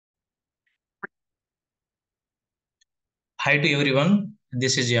Hi to everyone,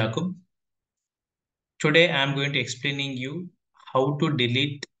 this is Yakub. Today I am going to explaining you how to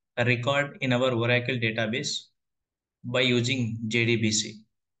delete a record in our Oracle database by using JDBC.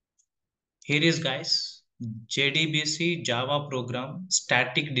 Here is guys, JDBC Java program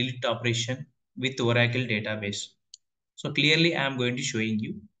static delete operation with Oracle database. So clearly I am going to showing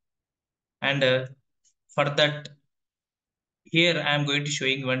you, and for that here I am going to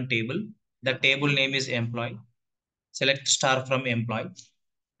showing one table. The table name is employee. Select star from employee,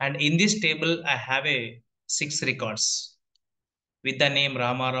 and in this table I have a 6 records with the name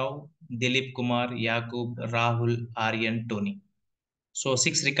Ramarao, Dilip Kumar, Yakub, Rahul, Aryan, Tony. So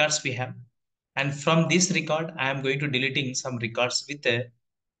 6 records we have. And from this record, I am going to deleting some records with a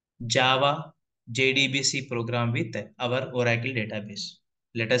Java JDBC program with our Oracle database.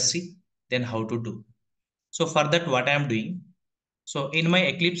 Let us see then how to do. So for that, what I am doing. So in my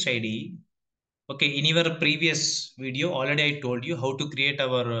Eclipse IDE, okay, in your previous video, already I told you how to create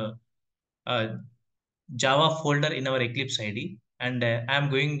our Java folder in our Eclipse IDE, and I am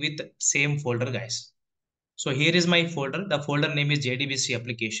going with same folder, guys. So here is my folder. The folder name is JDBC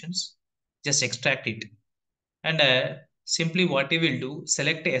applications. Just extract it, and simply what you will do,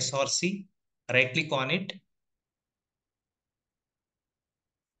 select SRC, right click on it.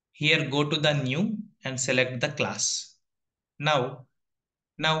 Here go to the new and select the class. Now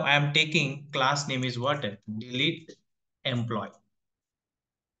I am taking class name is what? Delete employee.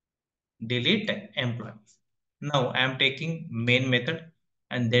 Delete employee. Now I am taking main method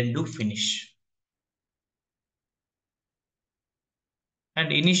and then do finish.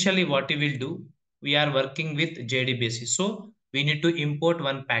 And initially what we will do, we are working with JDBC. So we need to import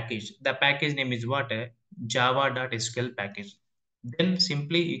one package. The package name is what? Java.sql package. Then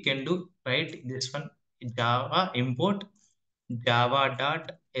simply you can do right this one, Java import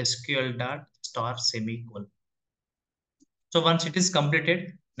java.sql.star semicolon. So once it is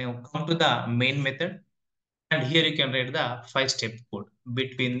completed, now come to the main method, and here you can write the 5-step code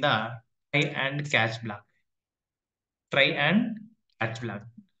between the try and catch block. Try and catch block.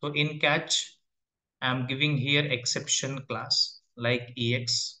 So in catch, I'm giving here exception class like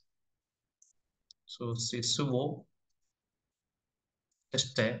ex. So sysuo,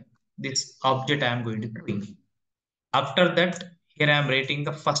 just this object I'm going to bring. After that, here I'm writing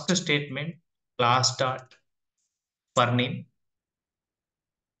the first statement class dot per name,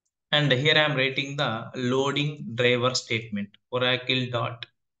 and here I'm writing the loading driver statement oracle dot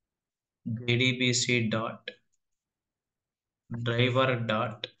jdbc dot driver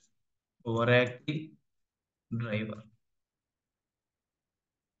dot oracle driver.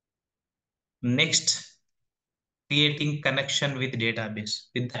 Next, creating connection with database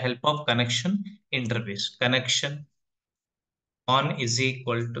with the help of connection interface. Connection on is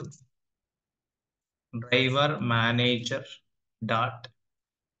equal to driver manager dot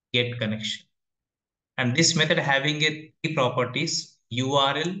get connection. And this method having a three properties: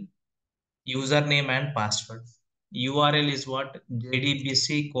 URL, username, and password. URL is what?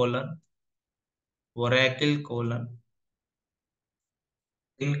 JDBC colon Oracle colon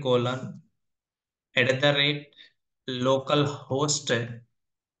in colon @ localhost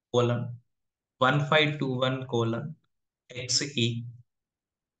colon 1521 colon xe.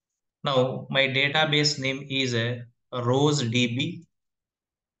 Now my database name is rose db,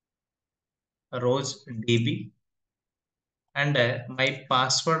 and my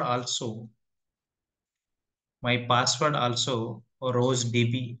password also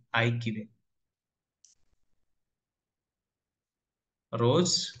rosedb I given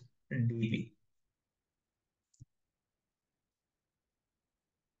rosedb.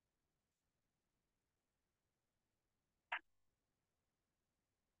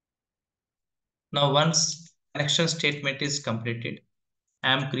 Now once connection statement is completed,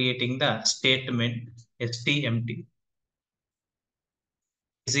 I am creating the statement stmt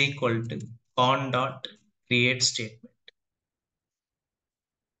is equal to con dot create statement.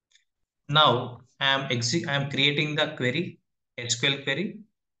 Now I am creating the query, SQL query,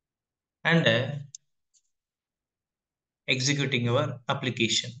 and executing our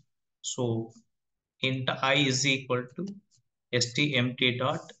application. So int I is equal to stmt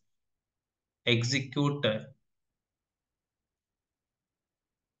dot execute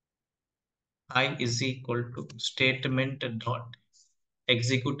I is equal to statement dot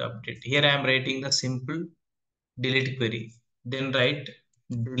execute update. Here I am writing the simple delete query. Then write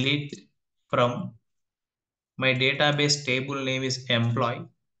delete from my database table name is employee.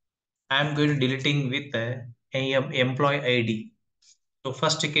 I am going to deleting with employee ID. So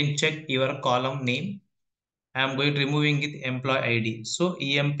first you can check your column name. I am going to removing with employee ID. So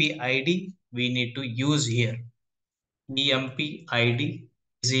EMP ID we need to use here. emp id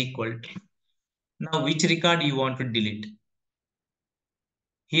is equal to. Now which record you want to delete?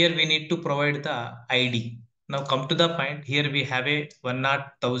 Here we need to provide the id. Now come to the point. Here we have a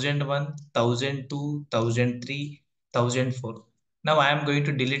 1001, 1002, 1003, 1004. Now I am going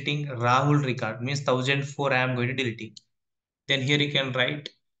to deleting Rahul record, means 1004 I am going to deleting. Then here you can write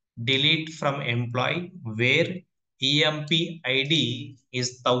delete from employee where emp id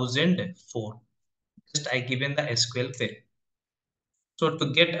is 1004. Just I given the SQL query. So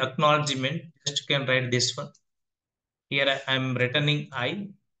to get acknowledgement, just you can write this one. Here I am returning I,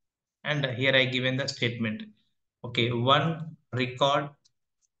 and here I given the statement. Okay, one record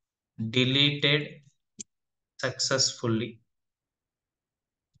deleted successfully.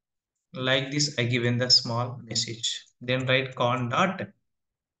 Like this, I given the small message. Then write con dot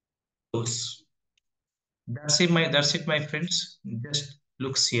close. That's it, my friends. Just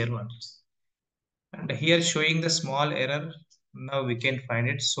looks here once. And here showing the small error. Now we can find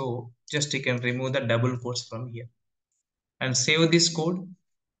it. So just you can remove the double quotes from here and save this code.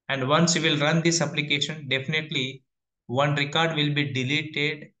 And once you will run this application, definitely one record will be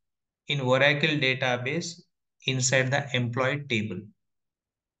deleted in Oracle database inside the employee table.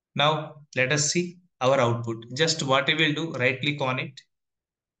 Now let us see our output. Just what we will do, right click on it,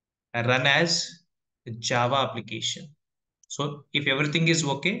 run as Java application. So if everything is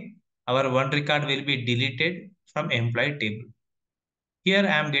okay, our one record will be deleted from employee table. Here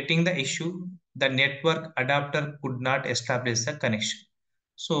I am getting the issue, the network adapter could not establish the connection.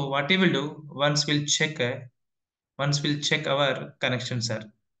 So what we will do, once we'll check our connections are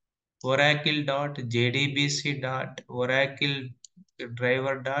oracle.jdbc.oracle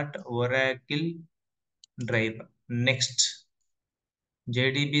driver.oracle driver. Next,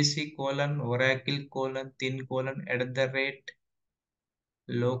 JDBC colon oracle colon thin colon at the rate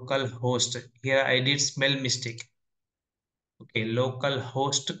local host. Here I did spell mistake. Okay, local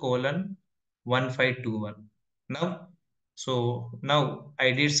host colon 1521. Now, so now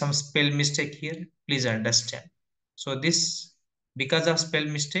I did some spell mistake here. Please understand. So this, because of spell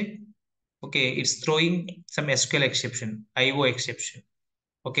mistake, okay, it's throwing some SQL exception, IO exception.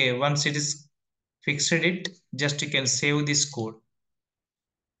 Okay, once it is fixed it, just you can save this code.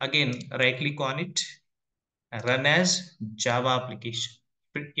 Again, right click on it, run as Java application.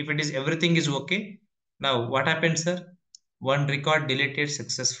 If it is everything is okay, now what happens, sir? One record deleted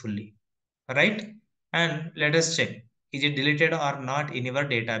successfully, right? And let us check, is it deleted or not in our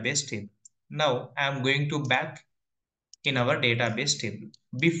database table. Now I am going to back in our database table.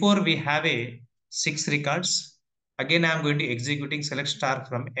 Before we have a 6 records. Again, I am going to executing select star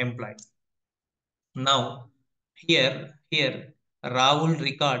from employee. Now here Rahul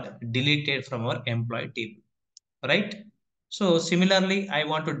record deleted from our employee table, right? So similarly, I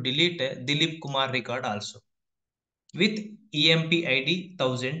want to delete Dilip Kumar record also with emp id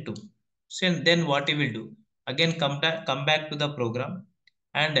 1002. So then what we will do? Again, come back to the program,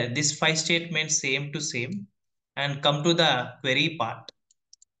 and this 5 statements same to same, and come to the query part.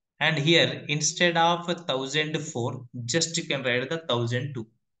 And here instead of 1004, just you can write the 1002.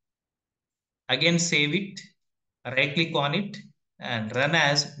 Again save it, right click on it, and run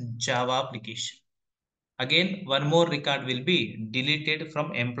as Java application. Again one more record will be deleted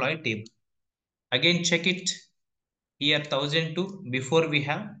from employee table. Again check it, here 1002 before we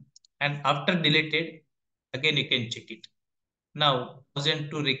have, and after deleted, again you can check it. Now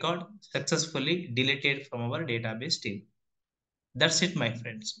 1002 record successfully deleted from our database table. That's it, my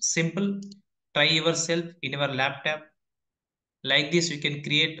friends. Simple. Try yourself in your laptop. Like this, you can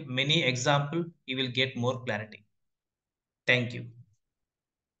create many example. You will get more clarity. Thank you.